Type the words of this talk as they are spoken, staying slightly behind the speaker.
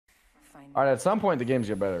All right, at some point the games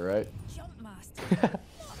get better, right?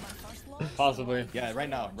 Possibly. Yeah, right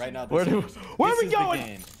now. Where are we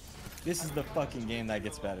going? This is the fucking game that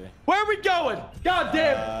gets better. Where are we going? God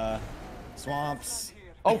damn it. Swamps.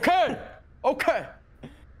 Okay. Okay.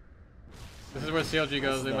 This is where CLG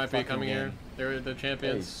goes. They might be coming here. They're the They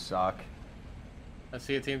champions. suck. I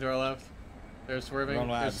see a team to our left. They're swerving. We're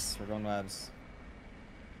going labs. We're going labs.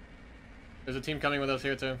 There's a team coming with us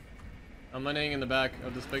here too. I'm landing in the back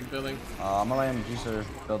of this big building. I'm gonna land in Juicer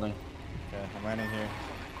building. Okay, I'm landing here.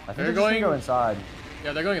 I think They're they're going to go going- inside.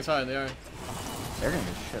 Yeah, they're going inside. They are. They're gonna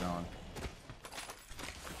get shit on.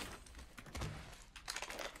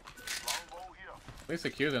 At least the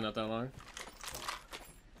queues are not that long.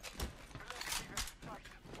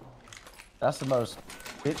 That's the most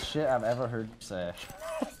bitch shit I've ever heard you say.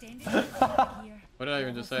 What did I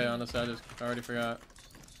even just say? Honestly, I already forgot.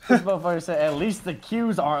 This motherfucker said, at least the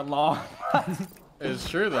queues aren't long. It's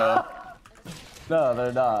true though. No,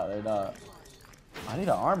 they're not. They're not. I need an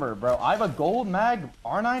armor, bro. I have a gold mag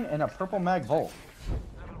R9 and a purple mag Volt.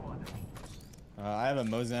 I have a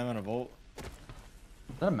Mozam and a Volt. Is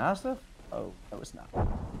that a Mastiff? Oh, no, it's not.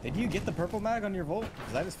 Did you get the purple mag on your Volt?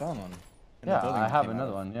 Because I just found one. Yeah, I have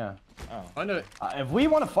another one, yeah. Oh. I know it. If we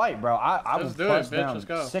want to fight, bro, I will Let's do it, bust bitch. down Let's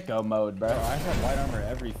go. sicko mode, bro. Bro, I have white armor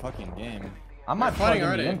every fucking game. I might They're plug fighting in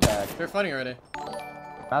already. the impact. They're fighting already.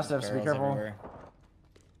 Mastiffs, be Barrels careful. everywhere.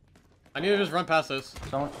 I need to just run past this.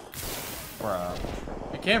 Someone... Bruh.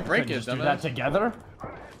 You can't break Could it, just do that dumbass. together?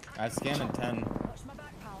 I scanned in 10.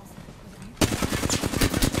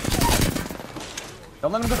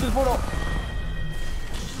 Don't let him go through the portal.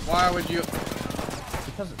 Why would you?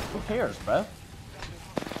 Because who cares, bro?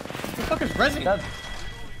 Who the fuck is rezzing? That,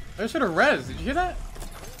 I should have res. Did you hear that?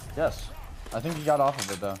 yes. I think he got off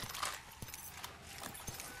of it, though.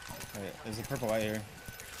 Wait, there's a purple white here.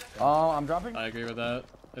 Oh, I'm dropping. I agree with that.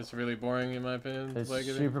 It's really boring in my opinion. It's Play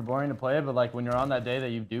Gibby. super boring to play, but like when you're on that day that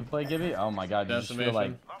you do play Gibby, oh my god, you just feel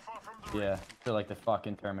like, yeah, feel like the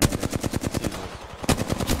fucking Terminator.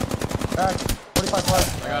 Back, 45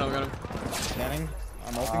 plus. I got him. Scanning.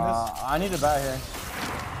 I'm ulting this. I need it back here.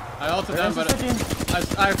 I ulted them, but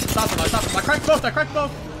There's I stopped him. I cracked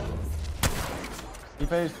both. He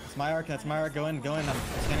phased. It's my arc. That's my arc. Go in. I'm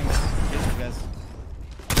scanning this. Get you guys.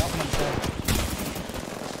 Drop him on the side.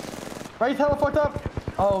 Wraith hella fucked up.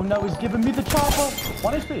 Oh no, he's giving me the chopper.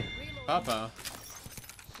 1 HP.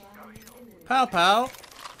 Pow.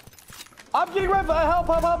 I'm getting red. Help.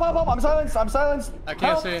 I'm silenced. I can't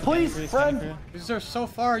help, see. Please, friend. These are so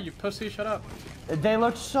far, you pussy. Shut up. They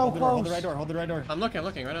look so Hold close. Hold the right door. I'm looking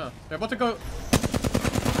right now. They're about to go.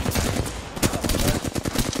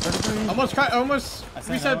 33. Almost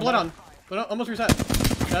reset blood on. Almost reset.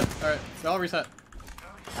 Dead. Alright, they all reset.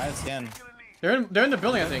 I have scan. They're in the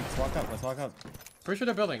building, I think. Let's walk up. Pretty sure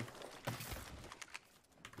they're building.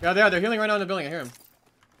 Yeah, they are. They're healing right now in the building. I hear him.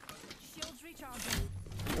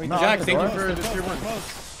 Wait, No, Jack, the thank you door? for this tier 1.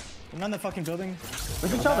 I'm not in the fucking building. We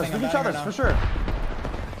can I'm chop us. batting For sure. right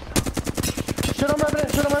Shit, I'm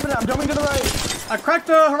repping it. I'm jumping to the right. I cracked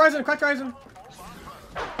the horizon. now.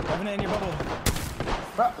 Revenant in your bubble.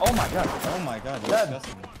 Oh my god. Oh my god, you're Dead.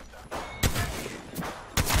 disgusting.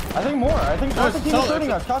 I think more. I think Caustic team is solid.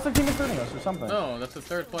 hurting us. Caustic team is hurting us or something. No, that's the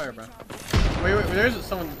third player, bro. Wait, there's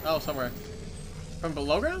someone else somewhere. From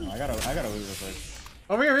below ground? I gotta lose this like.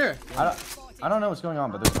 Over here. I don't know what's going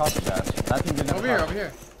on, but there's Caustic guys. That team didn't have Over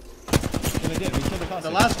here. Caustic. Yeah, they did. We killed the Caustic.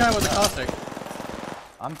 The last guy was a caustic.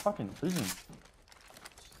 I'm fucking losing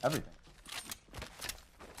everything.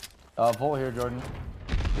 Volt here, Jordan.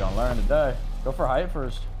 You're gonna learn today. Go for height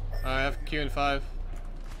first. I have Q and 5.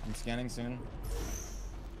 I'm scanning soon.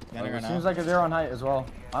 Scanning right It seems now. like they're on height as well.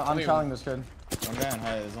 I'm telling this kid. One guy on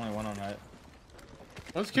height. There's only one on height.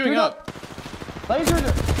 One's queuing up. Laser.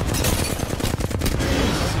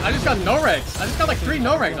 I just got no regs. I just got like 3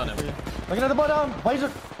 no regs on him. Looking at the butt down. Laser.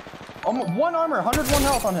 1 armor. 101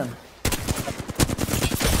 health on him.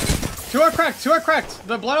 2 are cracked.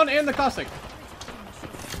 The blood on and the caustic.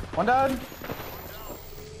 1 died.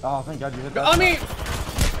 Oh, thank God you hit that. On me.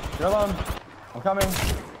 You're alone. I'm coming.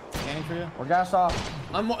 Scanning for you. We're gassed off.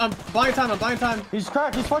 I'm buying time. He's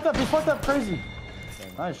cracked. He's fucked up. Crazy.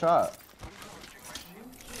 Nice shot.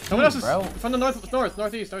 Someone else is bro. from the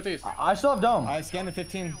northeast. I still have dome. I scanned at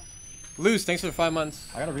 15. Loose, thanks for the 5 months.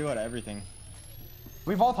 I gotta reload everything.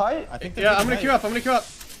 We vault height. I think. Yeah, I'm gonna queue up. I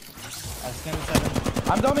scanned at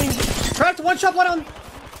 7. I'm doming. Cracked, 1 shot, 1 on.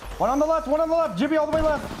 1 on the left. Jibby all the way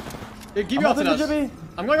left. Yeah, give I'm you all to ulting the us. Jibby.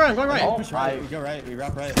 I'm going right. Oh, Push right. We go right. We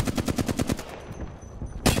wrap right.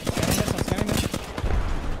 I'm scanning this.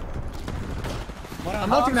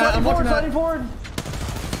 I'm ulting that. Sliding forward.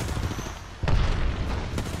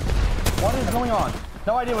 What is going on?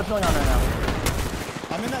 No idea what's going on right now.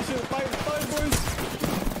 I'm in that shit. Fight,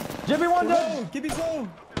 boys. Jimmy one dead. Gibby's low.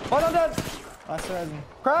 One on dead. Last horizon.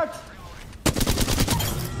 Cracked.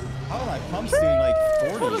 How are my pumps doing like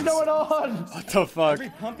 40? What is going on? What the fuck? Every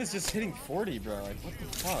pump is just hitting 40, bro. Like, what the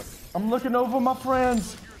fuck? I'm looking over my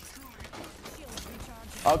friends.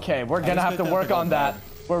 Okay, we're gonna have to work on that.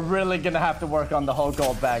 We're really gonna have to work on the whole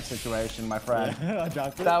gold bag situation, my friend. Yeah, I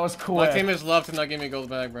dropped it. That was cool. My team is love to not give me a gold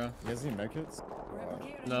bag, bro. You guys need medkits?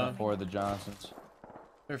 No. For the Johnsons.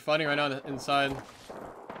 They're fighting right now inside.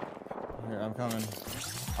 Here, I'm coming.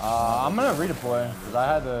 I'm gonna redeploy because I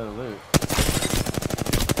had the loot.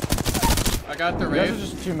 I got the You guys are raid.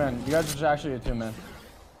 just 2 men. You guys are just actually a 2 men.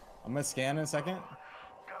 I'm gonna scan in a second.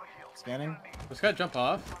 Scanning. This guy jump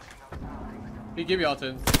off. He give you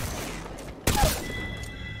ulted.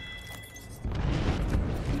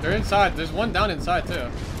 They're inside. There's one down inside too.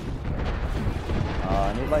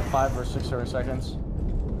 I need like 5 or 6 or seconds.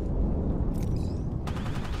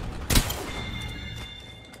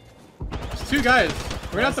 There's 2 guys.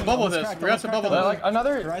 We're gonna have to bubble this. We're gonna have to bubble Like this.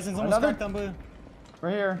 another, Horizon's almost another cracked down blue.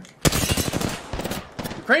 right here.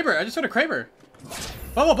 Kraber. I just heard a Kraber.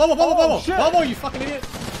 Bubble, bubble, bubble, bubble. Shit. Bubble, you fucking idiot.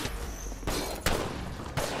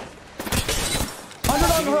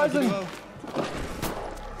 100 on the horizon.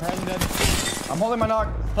 Horizon dead. I'm holding my knock.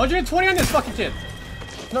 120 on this fucking kid.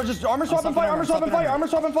 No, just armor swap and fight. Armor swap and fight. Armor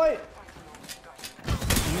swap and fight.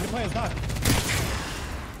 You need to play his knock.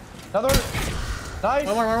 Another. Nice.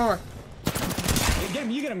 One more. Get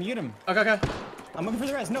him, you get him, you get him. Okay. I'm looking for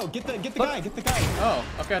the rest. No, get the guy, get the guy. Oh,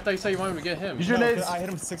 okay. I thought you said you wanted me to get him. Use your No, nades. I hit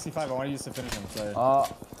him 65. I want to use to finish him.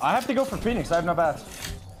 So. I have to go for Phoenix. I have no bats.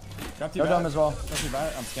 Dropped Go down as well. Dropped your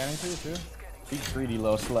bat. I'm scanning for you too. Be greedy,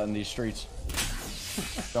 low slut in these streets.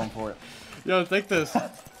 Going for it. Yo, take this.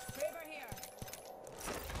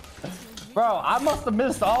 Bro, I must have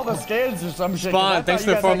missed all the scans or some shit. 'cause I Spawn, thought thanks you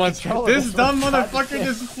for guys 4 had months. control of This dumb one. motherfucker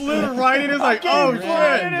just flew right in. It's like, Fucking oh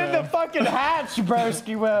flying shit. in the fucking hatch,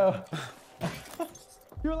 broski. Well,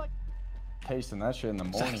 you were like tasting that shit in the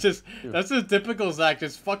morning. That's just typical Zach.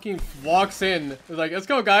 Just fucking walks in. It's like, let's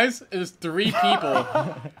go, guys. And there's 3 people.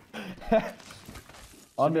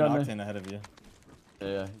 On me, on me. Octane ahead of you.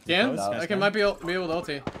 Yeah. Dan, Close. I can might be able to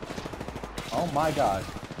ulti. Oh my god.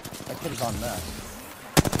 That kid is on mess.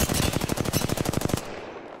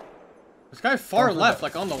 This guy far Oh, left,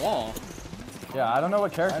 like on the wall. Yeah, I don't know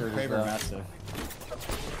what I character have it is. Kraber though. massive.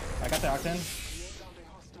 I got the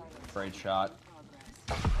Octane. Great shot.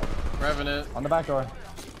 Revenant. On the back door.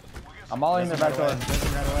 I'm mollying the back door. Right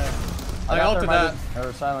away. I got ulted thermited. that.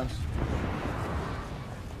 Or silence.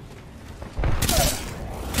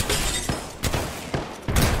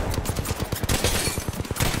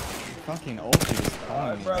 Fucking ulti is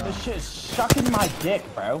calling me, Bro, this shit is sucking my dick,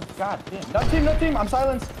 bro. God damn. No team. I'm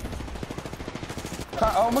silenced.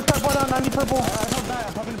 Almost got one down, 90 purple. I'm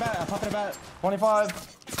popping a bat. I'm popping a bat.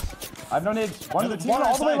 25. I have no nades. One Another team all on the way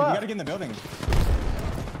our side. We left. gotta get in the building.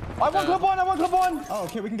 I want clip one. I want clip one. Oh,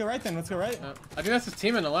 okay, we can go right then. Let's go right. I think that's his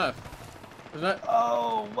team on the left. Isn't that?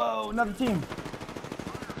 Oh, whoa, another team.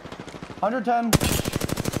 110.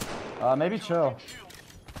 Maybe chill.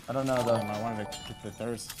 I don't know though. I wanted to get the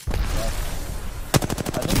thirst. I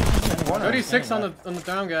think it's just in the corner. 36 on the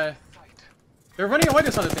down guy. They're running away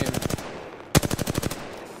this other team.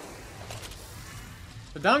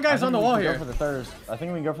 The down I guy's think on the we wall can here. Go for the thirst. I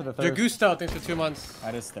think we can go for the thirst. Jagusto, thanks for 2 months.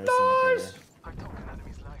 I just thirst in the Nice. Kraber.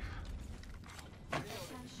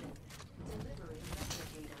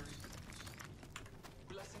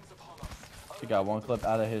 He got one clip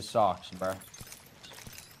out of his socks, bro.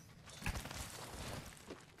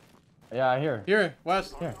 Yeah, I hear. Here,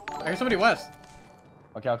 west. Here. I hear somebody west.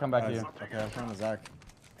 Okay, I'll come back to you. Okay, I'm coming to Zach.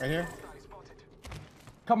 Right here.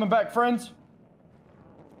 Coming back, friends.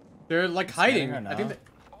 They're like hiding. Scanning her I think now.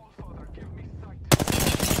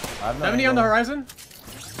 I have no 70 on the angle. horizon.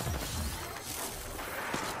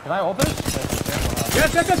 Can I ult this?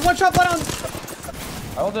 Yes, one shot, one on.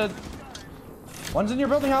 I ulted. One's in your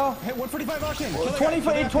building, Hal. Hey, 145 Octane.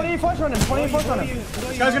 28 flash running. 28 flash running.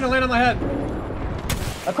 This guy's gonna land on my head.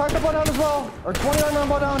 I cracked up one down as well. Or 29 on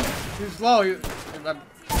one down. He's low.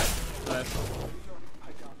 Nice.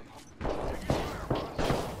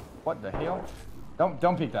 What the hell?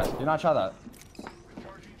 Don't peek that. Do not try that.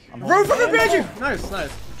 Run from behind you!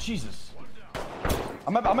 Nice. Jesus.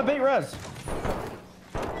 I'm a bait res.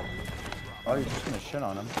 Oh, you're just gonna shit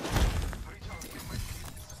on him.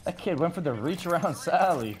 That kid went for the reach around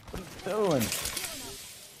Sally. What are you doing?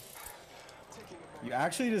 You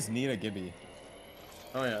actually just need a Gibby.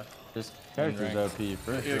 Oh yeah. This character's Ranked. OP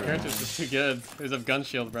for Yeah, sure. the character's just too good. He's a gun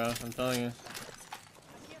shield, bro. I'm telling you.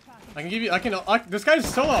 I can give you. This guy's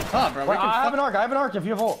so up top, bro. Wait, I have an arc. I have an arc. If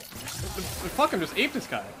you have ult. Fuck him. Just ape this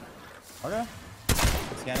guy. Okay.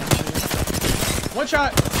 Scanning. One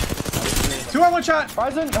shot. 2 on 1 shot.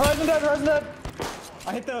 Horizon dead. Horizon dead.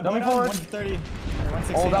 I hit the Dummy forward. 130.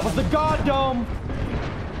 160. Oh, that was the god dome.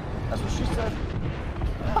 That's what she said.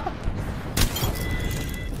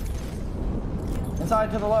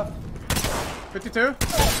 Inside to the left. 52.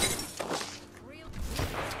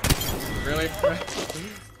 Really?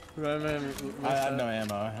 I have no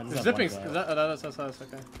ammo. I just have Zipping. one shot. That's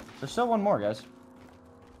okay. There's still one more, guys.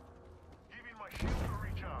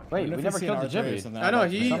 Wait, we never killed the Jibby. I know.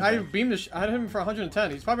 I beamed I had him for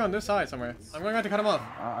 110. He's probably on this side somewhere. I'm going to have to cut him off.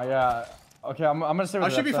 Yeah. Okay, I'm gonna stay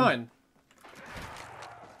with I should be fine.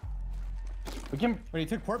 We can. Wait, he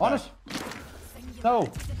took port On back. us.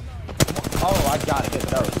 No. Oh, I got it.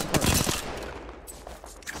 That was.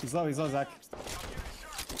 He's low, Zach.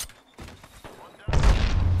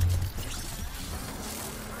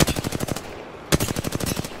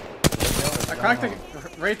 I cracked the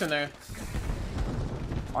Wraith in there.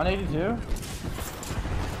 On 82.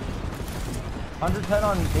 110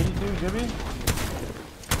 on 82, Jibby.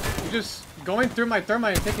 You're just going through my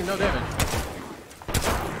thermite and taking no damage.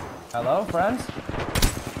 Hello, friends?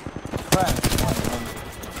 Friends.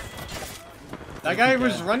 That guy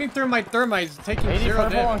was running through my thermites, taking 80 0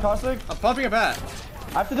 purple on damage. caustic. I'm pumping it back.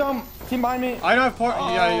 I have to dome. Team behind me. I don't have port.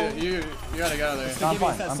 Yeah, you gotta get out of there. I'm fine.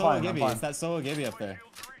 It's that I'm solo fine. I'm Gibby. fine. It's that solo Gibby up there.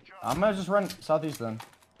 I'm gonna just run southeast then.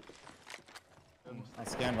 I'll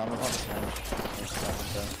scan, but I'm gonna scan.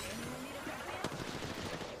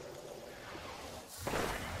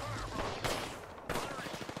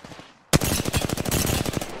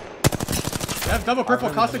 I have double purple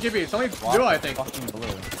caustic Gibby. It's only duo, I think. Fucking blue.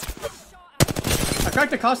 I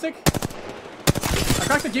cracked the caustic. I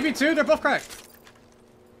cracked the Gibby too. They're both cracked.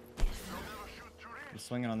 I'm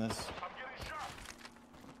swinging on this.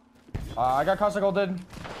 I got caustic ulted.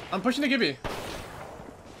 I'm pushing the Gibby.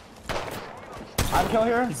 I have a kill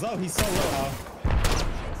here. He's low. He's so low now.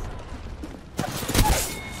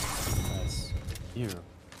 Nice. You.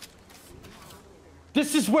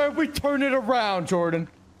 This is where we turn it around, Jordan.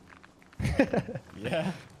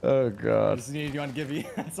 Yeah. Oh I god. just needed you on Gibby.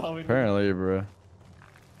 That's all we need. Apparently, bro.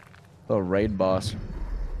 Little raid boss.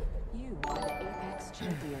 You are Apex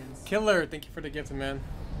champions. Killer, thank you for the gift, man.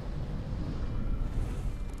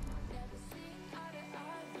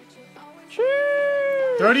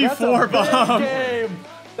 Jeez. 34 bomb. Game.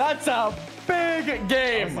 That's a big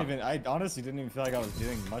game. I honestly didn't even feel like I was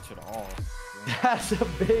doing much at all. That's a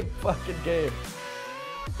big fucking game.